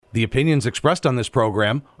The opinions expressed on this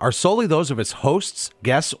program are solely those of its hosts,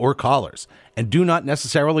 guests, or callers, and do not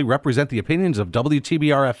necessarily represent the opinions of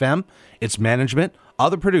WTBR-FM, its management,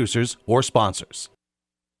 other producers, or sponsors.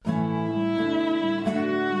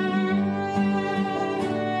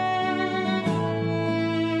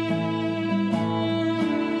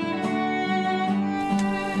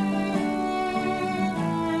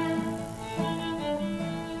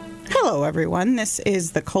 Hello, everyone. This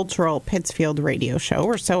is the Cultural Pittsfield radio show.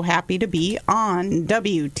 We're so happy to be on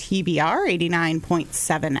WTBR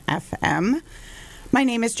 89.7 FM. My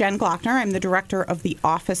name is Jen Glockner. I'm the director of the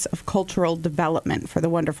Office of Cultural Development for the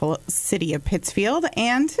wonderful city of Pittsfield.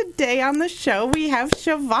 And today on the show, we have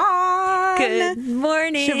Shiobbean. Good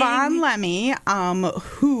morning. Shiobbean Lemme,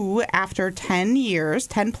 who, after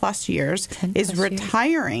 10 plus years, is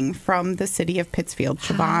retiring from the city of Pittsfield.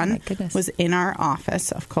 Shiobbean was in our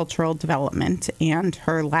Office of Cultural Development, and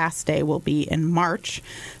her last day will be in March.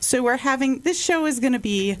 So we're having, this show is going to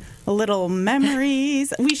be a little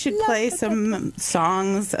memories. We should play some songs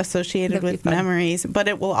associated with memories, but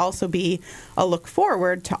it will also be a look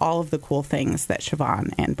forward to all of the cool things that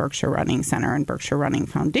Shiobbean and Berkshire Running Center and Berkshire Running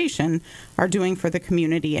Foundation are doing for the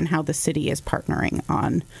community and how the city is partnering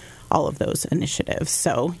on all of those initiatives.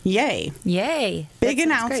 So, yay. Yay. Big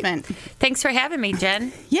announcement. Great. Thanks for having me,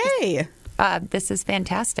 Jen. Yay. This is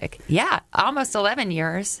fantastic. Yeah, almost 11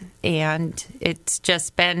 years, and it's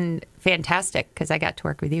just been fantastic because I got to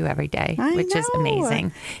work with you every day, which is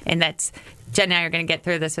amazing. And that's, Jen and I are going to get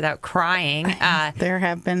through this without crying. There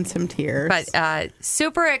have been some tears. But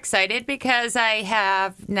super excited because I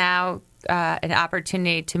have now an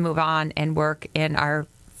opportunity to move on and work in our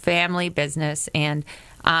family business and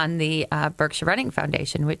on the Berkshire Running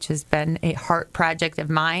Foundation, which has been a heart project of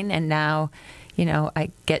mine, and now I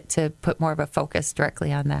get to put more of a focus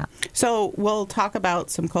directly on that. So we'll talk about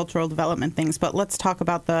some cultural development things, but let's talk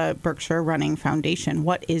about the Berkshire Running Foundation.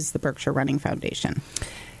 What is the Berkshire Running Foundation?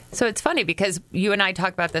 So it's funny because you and I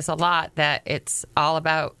talk about this a lot, that it's all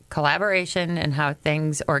about collaboration and how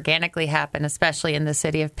things organically happen, especially in the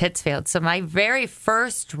city of Pittsfield. So my very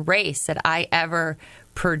first race that I ever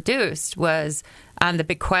produced was on the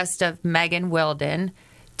bequest of Megan Wilden,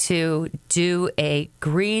 to do a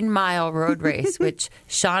Green Mile road race, which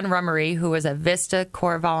Sean Rummery, who was a Vista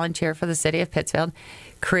Corps volunteer for the city of Pittsfield,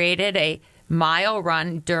 created a mile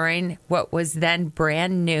run during what was then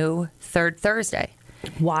brand new Third Thursday.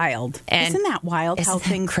 Wild. And isn't that wild how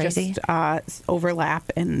things crazy? Just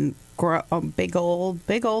overlap and grow a big old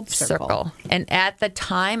circle. And at the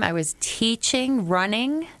time, I was teaching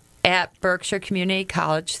running at Berkshire Community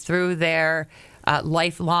College through their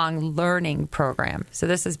lifelong learning program. So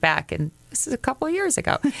this is a couple of years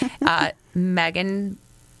ago. Megan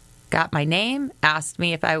got my name, asked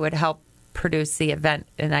me if I would help produce the event,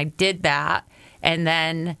 and I did that. And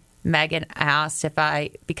then Megan asked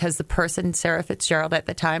because the person, Sarah Fitzgerald at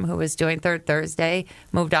the time, who was doing Third Thursday,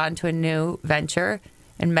 moved on to a new venture,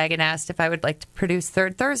 and Megan asked if I would like to produce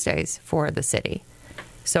Third Thursdays for the city.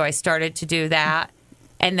 So I started to do that,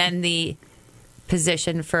 and then the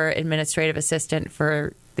position for administrative assistant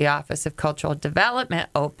for the Office of Cultural Development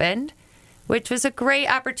opened, which was a great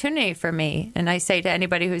opportunity for me. And I say to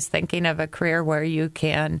anybody who's thinking of a career where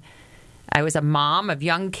I was a mom of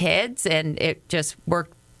young kids, and it just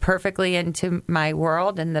worked perfectly into my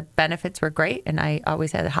world, and the benefits were great, and I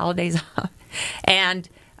always had the holidays off. And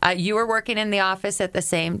you were working in the office at the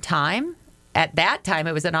same time. At that time,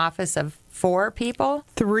 it was an office of 4 people.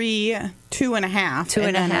 3, 2.5.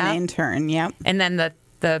 And then an intern, yep. And then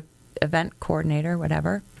the event coordinator,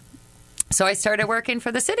 whatever. So I started working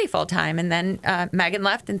for the city full time. And then Megan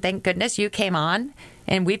left, and thank goodness you came on.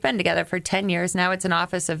 And we've been together for 10 years. Now it's an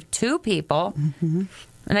office of 2 people. Mm-hmm.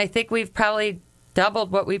 And I think we've probably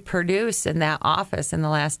doubled what we produce in that office in the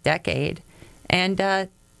last decade. And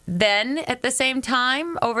then, at the same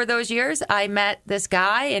time, over those years, I met this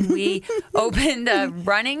guy, and we opened a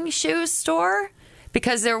running shoe store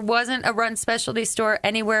because there wasn't a run specialty store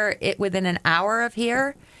anywhere within an hour of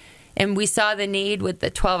here. And we saw the need with the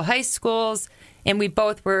 12 high schools, and we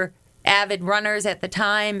both were avid runners at the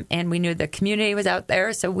time, and we knew the community was out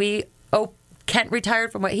there. So Kent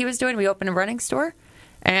retired from what he was doing. We opened a running store,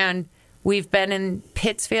 and we've been in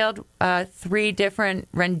Pittsfield, 3 different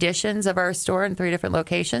renditions of our store in 3 different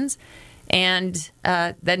locations, and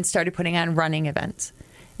then started putting on running events.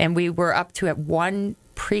 And we were up to, at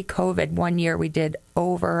pre-COVID, 1 year, we did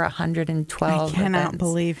over 112 I cannot events.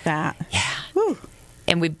 Believe that. Yeah. Whew.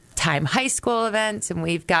 And we time high school events, and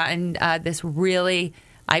we've gotten this really,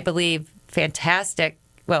 I believe, fantastic,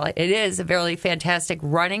 well, it is a really fantastic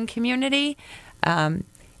running community. And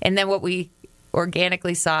then what we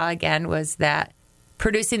organically saw, again, was that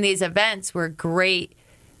producing these events were great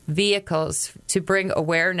vehicles to bring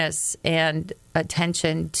awareness and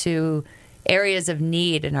attention to areas of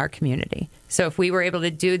need in our community. So if we were able to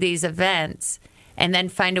do these events and then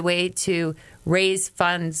find a way to raise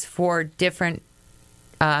funds for different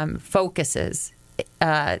focuses,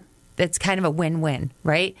 it's kind of a win-win,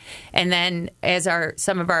 right? And then as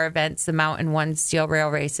some of our events, the Mountain One steel rail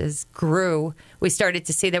races grew, we started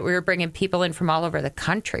to see that we were bringing people in from all over the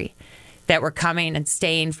country that were coming and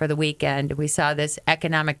staying for the weekend. We saw this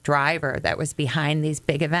economic driver that was behind these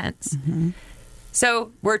big events. Mm-hmm.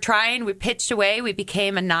 So we pitched away. We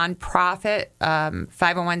became a nonprofit,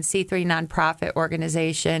 501c3 nonprofit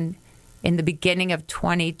organization in the beginning of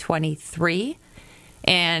 2023.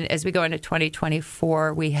 And as we go into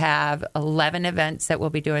 2024, we have 11 events that we'll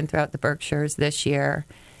be doing throughout the Berkshires this year.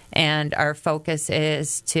 And our focus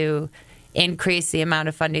is to increase the amount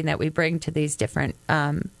of funding that we bring to these different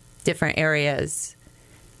areas,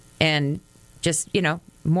 and just,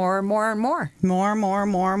 more and more and more.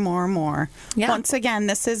 More. Yeah. Once again,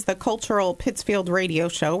 this is the Cultural Pittsfield Radio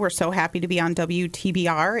Show. We're so happy to be on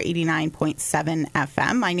WTBR 89.7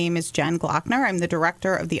 FM. My name is Jen Glockner. I'm the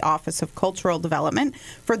Director of the Office of Cultural Development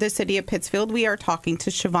for the City of Pittsfield. We are talking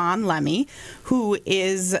to Shiobbean Lemme, who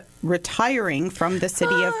is retiring from the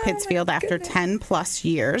City of Pittsfield after 10 plus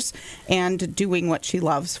years and doing what she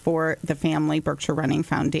loves for the family Berkshire Running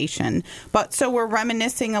Foundation. But so we're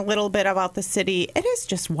reminiscing a little bit about the city. It is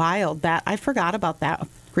just wild that I forgot about that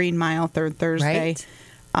Green Mile Third Thursday,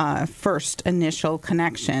 right? First initial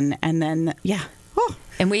connection. And then,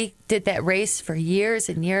 And we did that race for years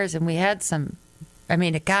and years, and we had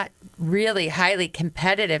it got really highly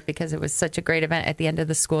competitive because it was such a great event at the end of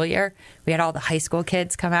the school year. We had all the high school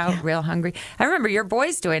kids come out real hungry. I remember your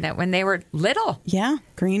boys doing it when they were little. Yeah,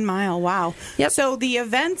 Green Mile. Wow. Yep. So the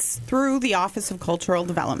events through the Office of Cultural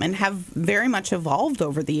Development have very much evolved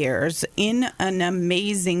over the years in an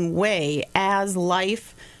amazing way as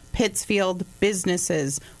life, Pittsfield,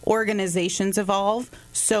 businesses, organizations evolve,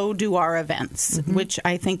 so do our events, which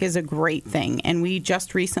I think is a great thing. And we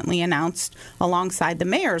just recently announced alongside the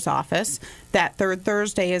mayor's office that Third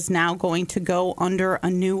Thursday is now going to go under a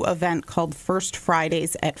new event called First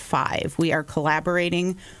Fridays at 5. We are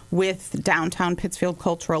collaborating with Downtown Pittsfield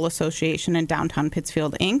Cultural Association and Downtown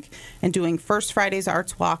Pittsfield, Inc., and doing First Fridays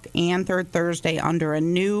Arts Walk and Third Thursday under a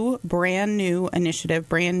brand new initiative,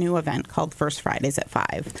 brand new event called First Fridays at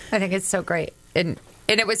 5. I think it's so great. And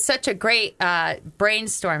it was such a great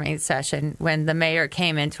brainstorming session when the mayor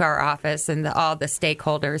came into our office and all the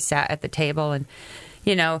stakeholders sat at the table. And,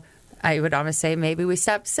 I would almost say maybe we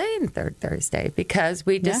stopped saying Third Thursday because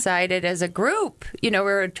we decided as a group, we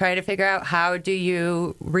were trying to figure out how do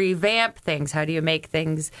you revamp things? How do you make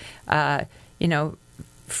things,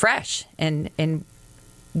 fresh? And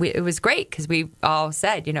it was great because we all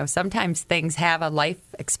said, sometimes things have a life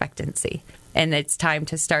expectancy. And it's time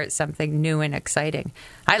to start something new and exciting.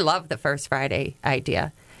 I love the First Friday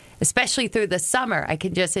idea, especially through the summer. I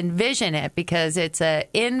can just envision it because it's an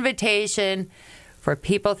invitation for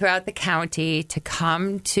people throughout the county to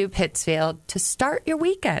come to Pittsfield to start your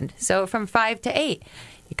weekend. So from 5 to 8,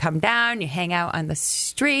 you come down, you hang out on the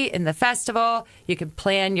street in the festival. You can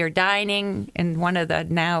plan your dining in one of the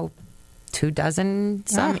now 24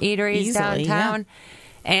 eateries easily, downtown.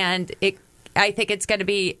 Yeah. And I think it's going to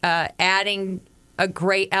be adding a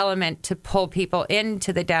great element to pull people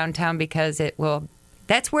into the downtown because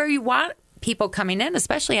that's where you want people coming in,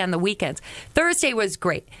 especially on the weekends. Thursday was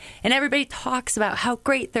great. And everybody talks about how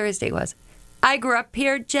great Thursday was. I grew up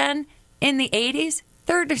here, Jen, in the 80s.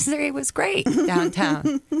 Thursday was great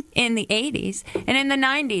downtown in the 80s and in the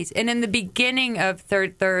 90s. And in the beginning of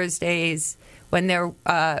Third Thursdays, when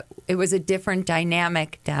it was a different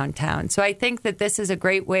dynamic downtown. So I think that this is a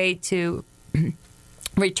great way to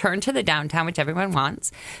return to the downtown, which everyone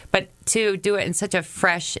wants, but to do it in such a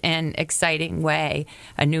fresh and exciting way.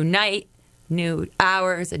 A new night, new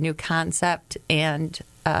hours, a new concept, and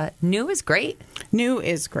new is great. New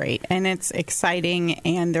is great, and it's exciting,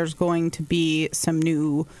 and there's going to be some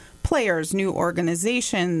new players, new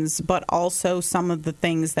organizations, but also some of the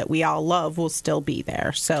things that we all love will still be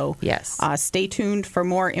there. So yes, stay tuned for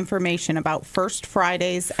more information about First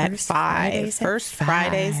Fridays at 5. First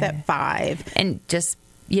Fridays at 5. And just,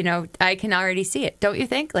 I can already see it. Don't you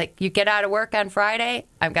think? Like, you get out of work on Friday,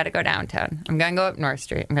 I've got to go downtown. I'm going to go up North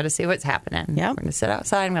Street. I'm going to see what's happening. Yep. I'm going to sit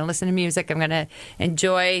outside. I'm going to listen to music. I'm going to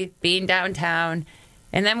enjoy being downtown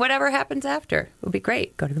And then whatever happens after will be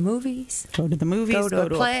great. Go to the movies. Go to a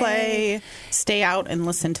play. Stay out and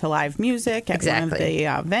listen to live music at one of the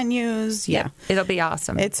venues. Yeah. Yep. It'll be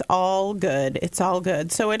awesome. It's all good. It's all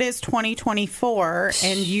good. So it is 2024.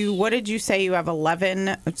 And what did you say? You have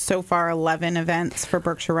 11 events for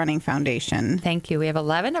Berkshire Running Foundation. Thank you. We have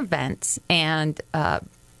 11 events. And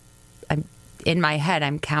in my head,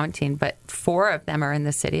 I'm counting, but 4 of them are in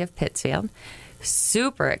the city of Pittsfield.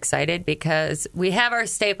 Super excited because we have our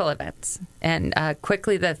staple events. And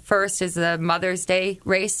quickly, the first is the Mother's Day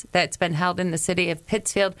race that's been held in the city of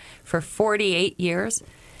Pittsfield for 48 years.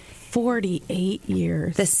 48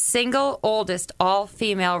 years. The single oldest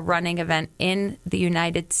all-female running event in the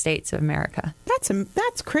United States of America.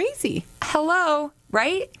 That's crazy. Hello,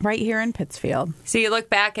 right? Right here in Pittsfield. So you look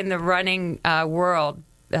back in the running world,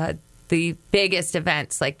 the biggest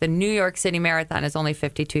events, like the New York City Marathon, is only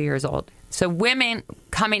 52 years old. So women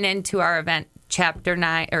coming into our event, Chapter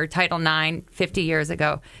 9 or Title 9, 50 years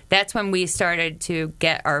ago, that's when we started to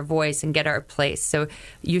get our voice and get our place. So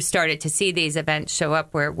you started to see these events show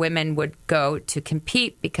up where women would go to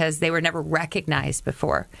compete because they were never recognized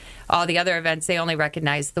before. All the other events, they only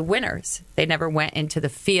recognized the winners. They never went into the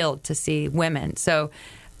field to see women. So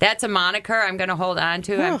that's a moniker I'm going to hold on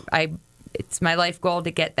to. It's my life goal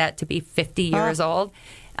to get that to be 50 years old.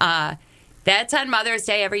 That's on Mother's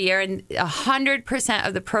Day every year, and 100%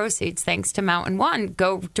 of the proceeds, thanks to Mountain One,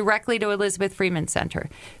 go directly to Elizabeth Freeman Center.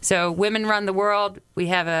 So Women Run the World, we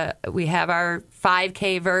have our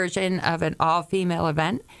 5K version of an all-female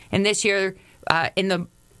event. And this year, in the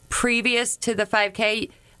previous to the 5K,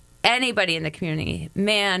 anybody in the community,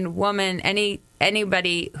 man, woman,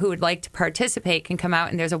 anybody who would like to participate can come out,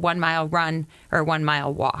 and there's a 1-mile run or a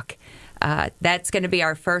 1-mile walk. That's going to be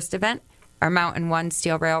our first event. Our Mountain One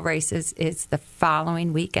Steel Rail Races is the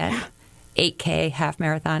following weekend, 8K half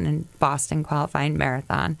marathon and Boston qualifying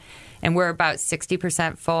marathon. And we're about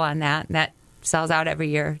 60% full on that. And that sells out every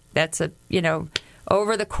year. That's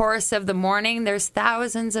over the course of the morning, there's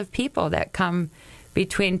thousands of people that come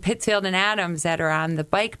between Pittsfield and Adams that are on the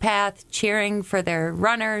bike path cheering for their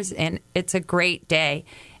runners. And it's a great day.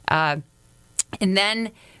 And then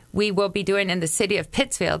we will be doing in the city of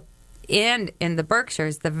Pittsfield and in the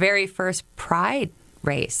Berkshires, the very first Pride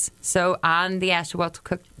race. So on the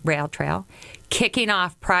Ashwell-to-Cook Rail Trail, kicking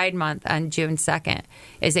off Pride Month on June 2nd,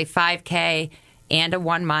 is a 5K and a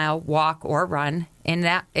 1-mile walk or run. And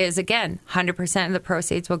that is, again, 100% of the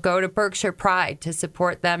proceeds will go to Berkshire Pride to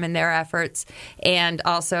support them in their efforts and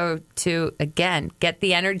also to, again, get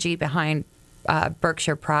the energy behind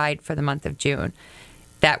Berkshire Pride for the month of June.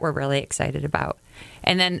 That we're really excited about.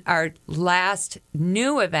 And then our last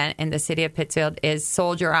new event in the city of Pittsfield is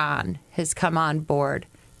Soldier On has come on board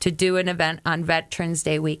to do an event on Veterans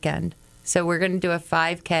Day weekend. So we're going to do a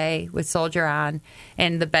 5K with Soldier On,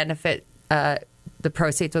 and the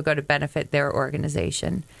proceeds will go to benefit their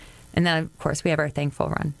organization. And then, of course, we have our Thankful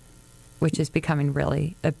Run, which is becoming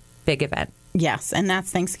really a big event. Yes, and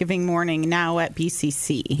that's Thanksgiving morning now at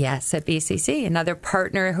BCC. Yes, at BCC. Another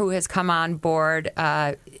partner who has come on board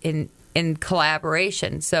in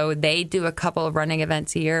collaboration. So they do a couple of running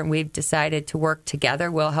events a year, and we've decided to work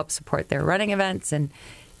together. We'll help support their running events, and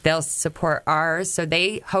they'll support ours. So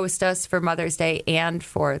they host us for Mother's Day and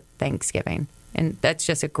for Thanksgiving. And that's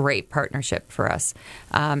just a great partnership for us.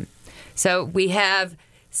 So we have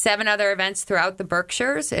 7 other events throughout the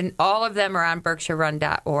Berkshires, and all of them are on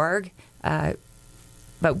berkshirerun.org.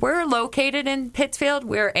 But we're located in Pittsfield.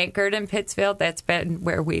 We're anchored in Pittsfield. That's been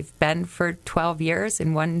where we've been for 12 years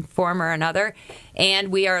in one form or another. And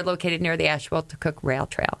we are located near the Ashwell-to-Cook Rail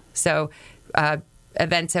Trail. So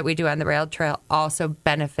events that we do on the rail trail also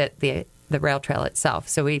benefit the rail trail itself.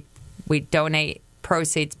 So we donate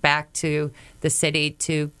proceeds back to the city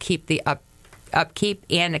to keep the upkeep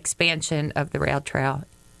and expansion of the rail trail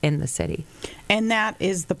in the city. And that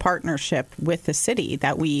is the partnership with the city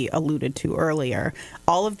that we alluded to earlier.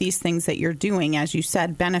 All of these things that you're doing, as you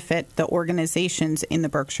said, benefit the organizations in the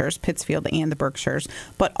Berkshires, Pittsfield and the Berkshires,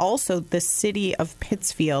 but also the city of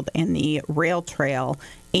Pittsfield and the rail trail.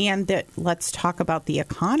 And that, let's talk about the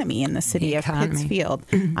economy in the city of Pittsfield.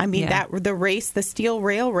 I mean, the steel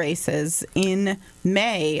rail races in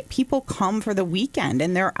May, people come for the weekend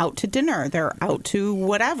and they're out to dinner. They're out to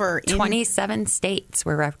whatever. 27 states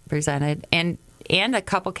were represented, and a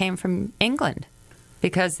couple came from England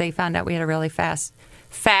because they found out we had a really fast,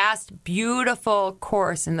 beautiful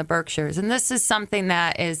course in the Berkshires. And this is something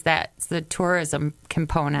that's the tourism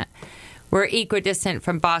component. We're equidistant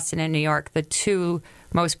from Boston and New York, the 2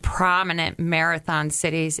 most prominent marathon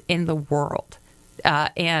cities in the world.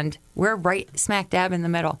 And we're right smack dab in the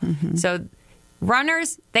middle. Mm-hmm. So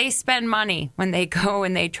runners, they spend money when they go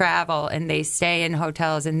and they travel and they stay in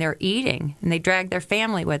hotels and they're eating and they drag their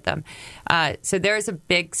family with them. So there's a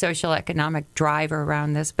big social economic driver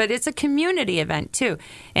around this, but it's a community event too.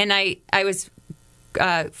 And I was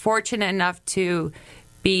fortunate enough to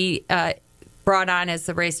be brought on as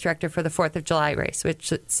the race director for the 4th of July race, which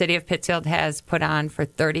the city of Pittsfield has put on for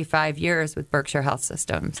 35 years with Berkshire Health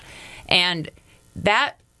Systems. And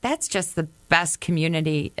that's just the best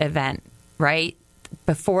community event, right?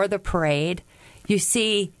 Before the parade, you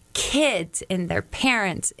see kids and their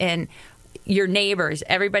parents and your neighbors.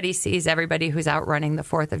 Everybody sees everybody who's out running the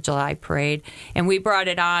 4th of July parade. And we brought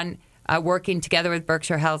it on working together with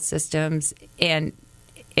Berkshire Health Systems and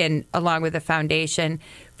along with the foundation,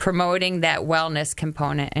 promoting that wellness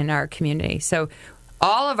component in our community. So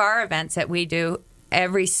all of our events that we do,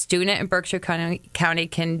 every student in Berkshire County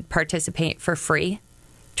can participate for free.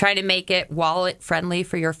 Try to make it wallet friendly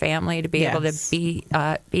for your family to be able to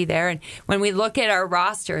be there. And when we look at our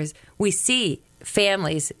rosters, we see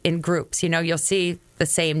families in groups. You know, you'll see the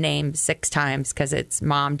same name 6 times because it's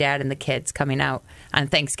mom, dad, and the kids coming out on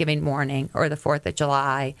Thanksgiving morning or the 4th of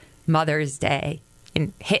July, Mother's Day,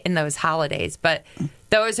 and hitting those holidays. But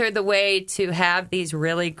those are the way to have these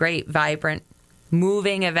really great, vibrant,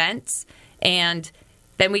 moving events. And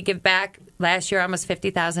then we give back, last year, almost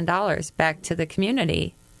 $50,000 back to the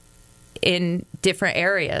community in different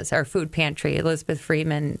areas. Our food pantry, Elizabeth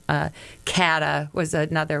Freeman, CATA was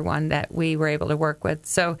another one that we were able to work with.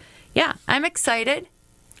 So, yeah, I'm excited.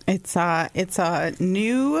 It's a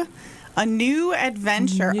new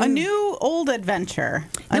adventure, a new old adventure,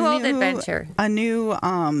 a new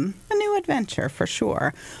adventure for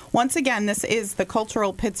sure. Once again, this is the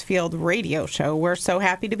Cultural Pittsfield radio show. We're so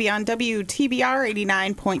happy to be on WTBR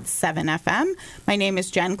 89.7 FM. My name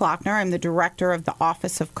is Jen Glockner. I'm the director of the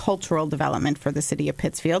Office of Cultural Development for the City of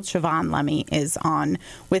Pittsfield. Shiobbean Lemme is on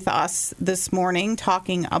with us this morning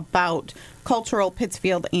talking about Cultural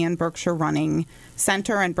Pittsfield and Berkshire Running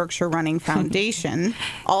Center and Berkshire Running Foundation.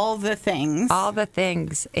 All the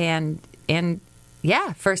things. And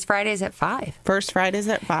yeah, First Fridays at 5. First Fridays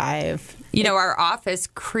at 5. You know, our office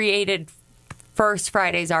created First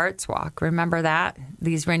Friday's Arts Walk. Remember that?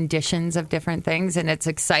 These renditions of different things. And it's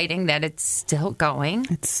exciting that it's still going.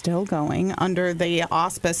 It's still going under the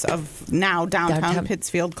auspice of now Downtown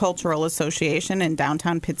Pittsfield Cultural Association and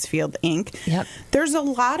Downtown Pittsfield, Inc. Yep. There's a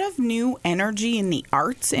lot of new energy in the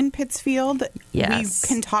arts in Pittsfield. Yes. We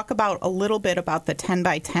can talk about a little bit about the 10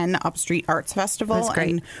 by 10 Upstreet Arts Festival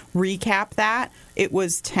and recap that. It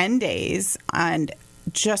was 10 days, and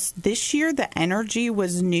just this year, the energy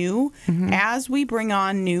was new. Mm-hmm. As we bring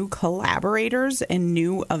on new collaborators and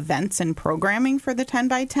new events and programming for the 10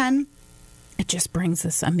 by 10, it just brings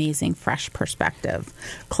this amazing, fresh perspective.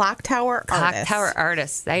 Clock Tower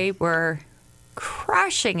Artists. They were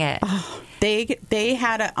crushing it. Oh, they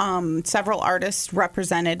had several artists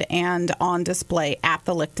represented and on display at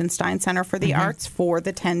the Lichtenstein Center for the Arts for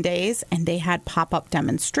the 10 days, and they had pop-up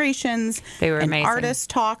demonstrations. They were and amazing. Artist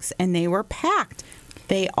talks, and they were packed.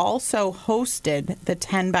 They also hosted the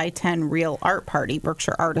 10 by 10 Real Art Party,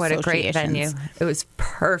 Berkshire Art Association. What a great venue. It was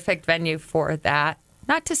perfect venue for that.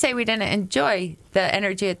 Not to say we didn't enjoy the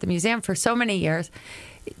energy at the museum for so many years.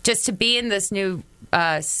 Just to be in this new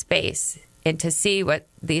space and to see what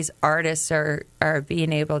these artists are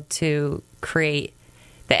being able to create,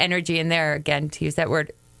 the energy in there, again, to use that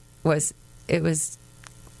word, was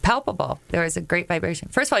palpable. There was a great vibration.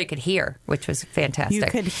 First of all, you could hear, which was fantastic. You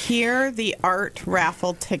could hear the art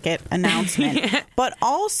raffle ticket announcement, but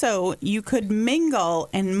also you could mingle,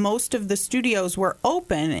 and most of the studios were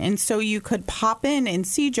open, and so you could pop in and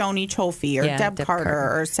see Joni Cholfi or Deb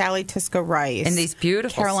Carter or Sally Tiska Rice. And these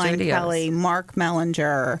beautiful Caroline studios. Kelly, Mark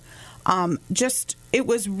Mellinger. It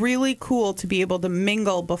was really cool to be able to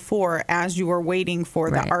mingle before as you were waiting for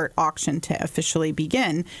the art auction to officially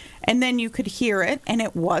begin. And then you could hear it, and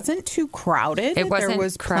it wasn't too crowded. There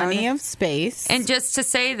was plenty of space. And just to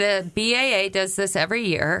say, the BAA does this every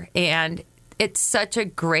year, and it's such a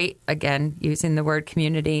great, again, using the word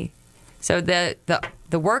community. So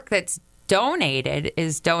the work that's donated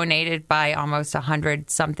is donated by almost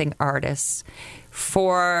 100-something artists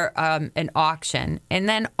for an auction. And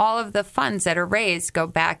then all of the funds that are raised go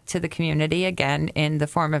back to the community, again, in the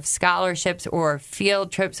form of scholarships or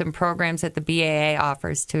field trips and programs that the BAA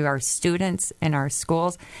offers to our students in our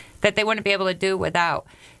schools that they wouldn't be able to do without.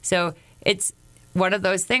 So it's one of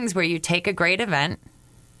those things where you take a great event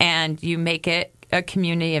and you make it a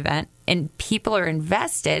community event, and people are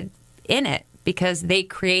invested in it because they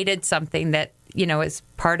created something that, you know, is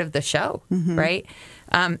part of the show, right?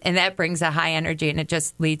 And that brings a high energy, and it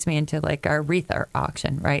just leads me into like our wreath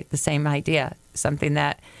auction, right? The same idea. something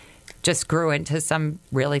that just grew into some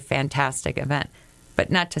really fantastic event. But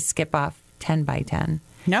not to skip off 10 by 10.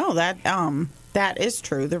 No, that is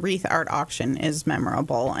true. The wreath art auction is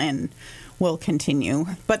memorable and will continue.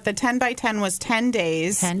 But the 10 by 10 was 10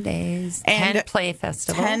 days. 10 days. And 10 play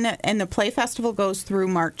festival. And the play festival goes through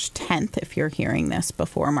March 10th, if you're hearing this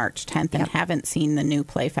before March 10th and haven't seen the new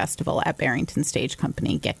play festival at Barrington Stage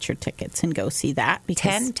Company. Get your tickets and go see that.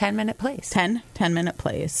 10-minute plays. 10-minute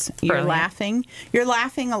plays. You're laughing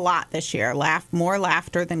a lot this year. More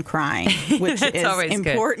laughter than crying, which is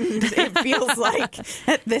important. It feels like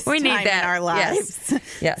at this time in our lives.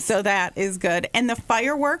 Yes. So that is good. And the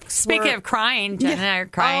fireworks. Speaking of crying, Jen and I are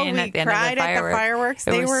crying at the end of the fireworks.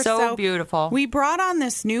 They were so beautiful. We brought on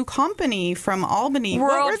this new company from Albany.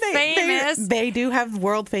 World famous. They do have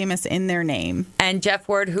world famous in their name. And Jeff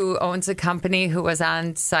Ward, who owns a company, who was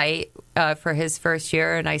on site for his first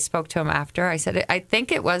year, and I spoke to him after. I said, I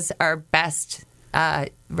think it was our best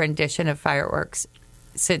rendition of fireworks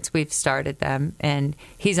since we've started them. And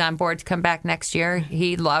he's on board to come back next year.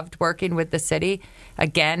 He loved working with the city.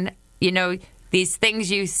 Again, these things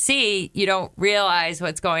you see, you don't realize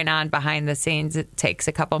what's going on behind the scenes. It takes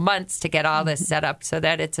a couple months to get all this set up so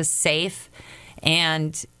that it's a safe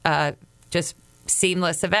and just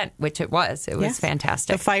seamless event, which it was. It was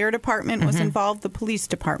fantastic. The fire department was involved, the police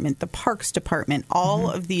department, the parks department, all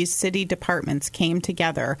of these city departments came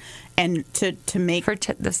together and to make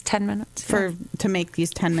this 10 minutes to make these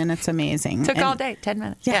 10 minutes amazing. Took all day, 10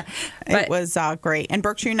 minutes. Yeah. It was great. And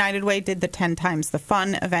Berkshire United Way did the 10 times the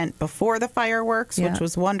fun event before the fireworks, which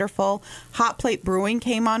was wonderful. Hot Plate Brewing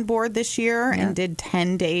came on board this year and did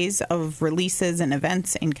 10 days of releases and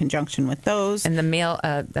events in conjunction with those. And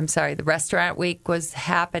the restaurant week was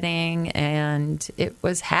happening, and it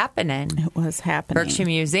was happening. Berkshire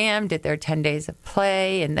Museum did their 10 days of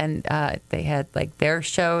play, and then they had their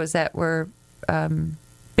shows that were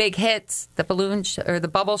big hits. The the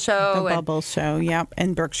Bubble Show. Bubble Show, yep.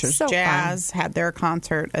 And Berkshire's Jazz had their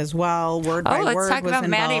concert as well. Word by Word was involved. Let's talk about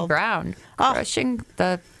Maddie Brown crushing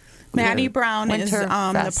the. Maddie Brown is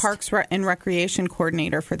the Parks and Recreation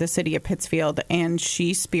Coordinator for the city of Pittsfield, and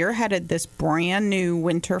she spearheaded this brand new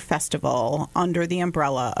winter festival under the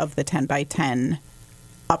umbrella of the 10 by 10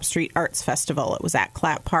 Upstreet Arts Festival. It was at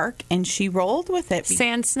Clapp Park, and she rolled with it.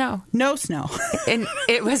 Sand, snow. No snow. And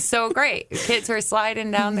it was so great. Kids were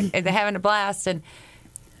sliding down, they're having a blast, and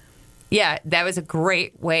that was a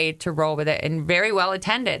great way to roll with it, and very well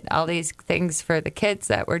attended. All these things for the kids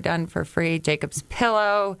that were done for free. Jacob's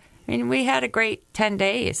Pillow. I mean, we had a great 10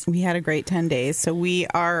 days. So we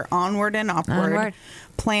are onward and upward.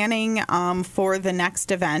 Planning for the next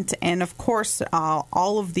event. And, of course,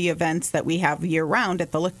 all of the events that we have year-round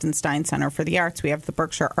at the Lichtenstein Center for the Arts. We have the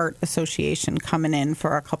Berkshire Art Association coming in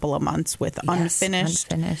for a couple of months with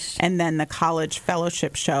Unfinished. And then the College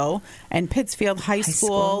Fellowship Show. And Pittsfield High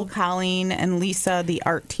School, Colleen and Lisa, the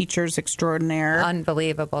art teachers extraordinaire.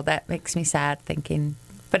 Unbelievable. That makes me sad thinking.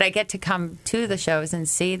 But I get to come to the shows and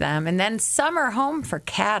see them. And then Summer Home for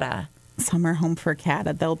Cata.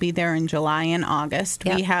 They'll be there in July and August.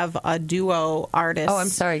 Yep. We have a duo artist. Oh, I'm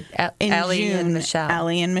sorry. Ellie and Michelle.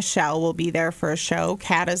 Ellie and Michelle will be there for a show.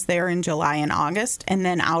 Cata's there in July and August. And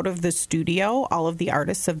then out of the studio, all of the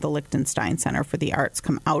artists of the Lichtenstein Center for the Arts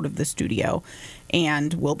come out of the studio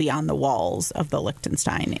and will be on the walls of the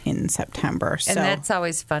Lichtenstein in September. And that's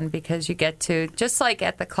always fun because you get to, just like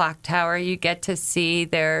at the Clock Tower, you get to see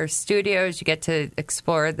their studios. You get to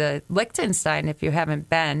explore the Lichtenstein if you haven't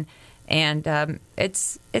been. And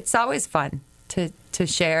it's always fun to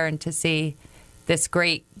share and to see this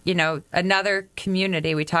great, another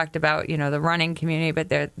community. We talked about, the running community, but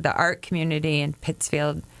the art community in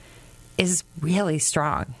Pittsfield is really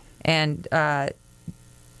strong. And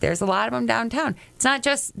there's a lot of them downtown. It's not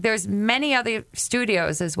just, there's many other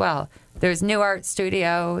studios as well. There's New Art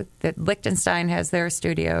Studio, that Lichtenstein has their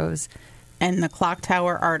studios. And the Clock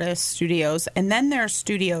Tower Artist Studios. And then there are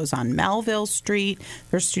studios on Melville Street.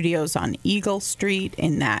 There's studios on Eagle Street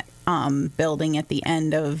in that building at the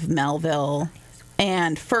end of Melville.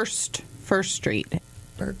 And First Street.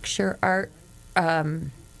 Berkshire Art.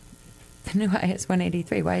 The new IS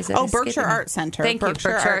 183. Why is it? Oh, Berkshire Art Center. Thank you.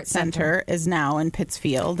 Berkshire Art Center is now in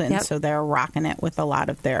Pittsfield. And so they're rocking it with a lot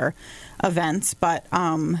of their events. But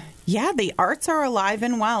the arts are alive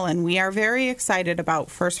and well, and we are very excited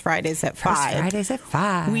about First Fridays at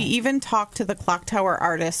 5. We even talked to the Clock Tower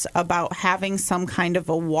artists about having some kind of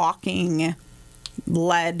a walking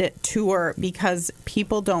led tour, because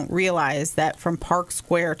people don't realize that from Park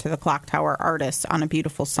Square to the Clock Tower Artists on a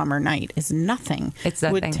beautiful summer night is nothing. It's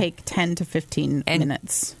nothing. It would take 10 to 15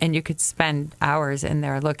 minutes. And you could spend hours in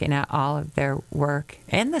there looking at all of their work.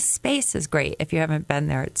 And the space is great if you haven't been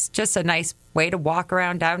there. It's just a nice way to walk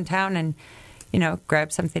around downtown and,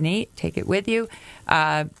 grab something to eat, take it with you.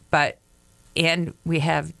 And we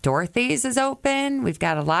have Dorothy's is open. We've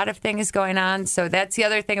got a lot of things going on. So that's the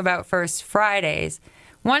other thing about First Fridays.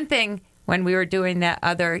 One thing, when we were doing that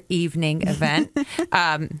other evening event,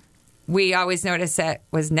 we always noticed that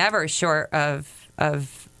was never short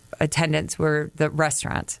of attendance were the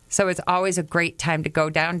restaurants. So it's always a great time to go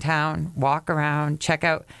downtown, walk around, check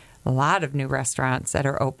out a lot of new restaurants that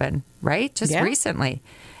are open, right? Just recently.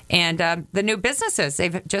 And the new businesses,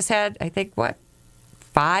 they've just had, I think,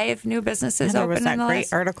 5 new businesses there open. Was that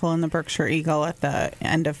great article in the Berkshire Eagle at the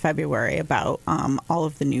end of February about all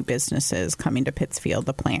of the new businesses coming to Pittsfield,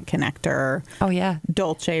 the Plant Connector. Oh, yeah.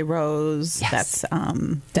 Dolce Rose. Yes. That's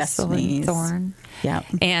Destiny's. Thorn. Yeah.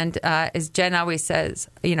 And as Jen always says,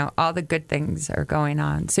 all the good things are going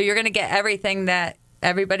on. So you're going to get everything that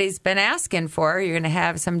everybody's been asking for. You're going to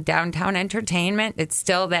have some downtown entertainment. It's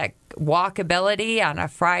still that walkability on a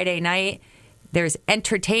Friday night. There's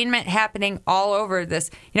entertainment happening all over this.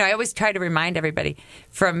 I always try to remind everybody,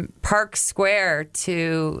 from Park Square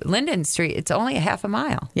to Linden Street, it's only a half a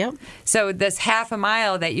mile. Yep. So this half a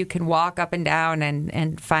mile that you can walk up and down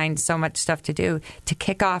and find so much stuff to do to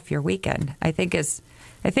kick off your weekend, I think it's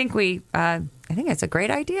a great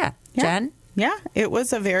idea. Yeah. Jen? Yeah, it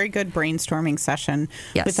was a very good brainstorming session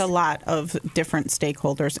with a lot of different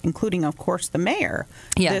stakeholders, including, of course, the mayor.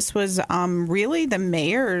 Yeah. This was really the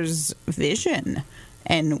mayor's vision,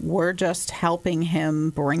 and we're just helping him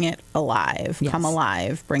bring it alive, come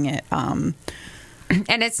alive, bring it. And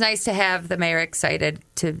it's nice to have the mayor excited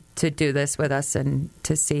to do this with us and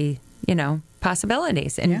to see,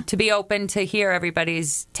 possibilities and to be open to hear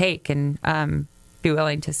everybody's take and be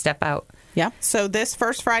willing to step out. Yeah. So this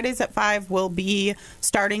First Fridays at 5 will be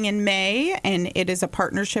starting in May, and it is a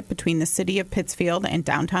partnership between the City of Pittsfield and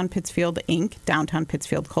Downtown Pittsfield, Inc., Downtown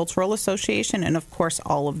Pittsfield Cultural Association, and, of course,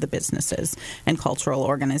 all of the businesses and cultural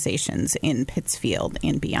organizations in Pittsfield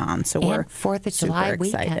and beyond. So we're 4th of July super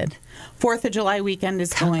excited. Weekend. 4th of July weekend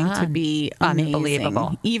is going to be amazing.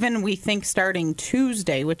 Unbelievable. Even we think starting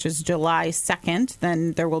Tuesday, which is July 2nd,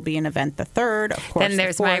 then there will be an event the 3rd. Of course, then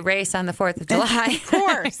there's my race on the 4th of July. Of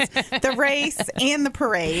course. The race and the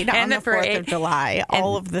parade on the 4th of July,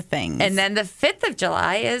 all of the things. And then the 5th of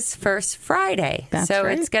July is First Friday. That's so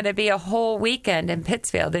right. It's going to be a whole weekend in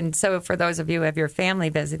Pittsfield. And so for those of you who have your family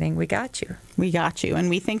visiting, we got you. We got you. And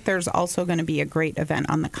we think there's also going to be a great event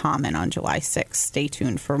on the Common on July 6th. Stay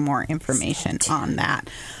tuned for more information on that.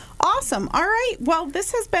 Awesome. All right. Well,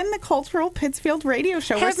 this has been the Cultural Pittsfield Radio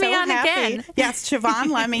Show. Have We're me so on happy. again. Yes,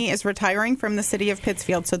 Shiobbean Lemme is retiring from the City of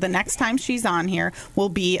Pittsfield. So the next time she's on here will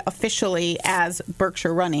be officially as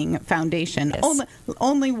Berkshire Running Foundation. Yes.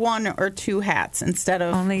 Only 1 or 2 hats instead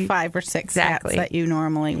of 5 or 6 hats that you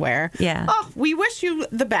normally wear. Yeah. Oh, we wish you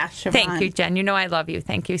the best, Shiobbean. Thank you, Jen. You know I love you.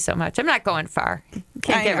 Thank you so much. I'm not going far.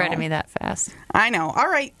 Can't get rid of me that fast. I know. All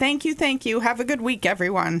right. Thank you. Thank you. Have a good week,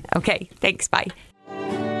 everyone. Okay. Thanks. Bye.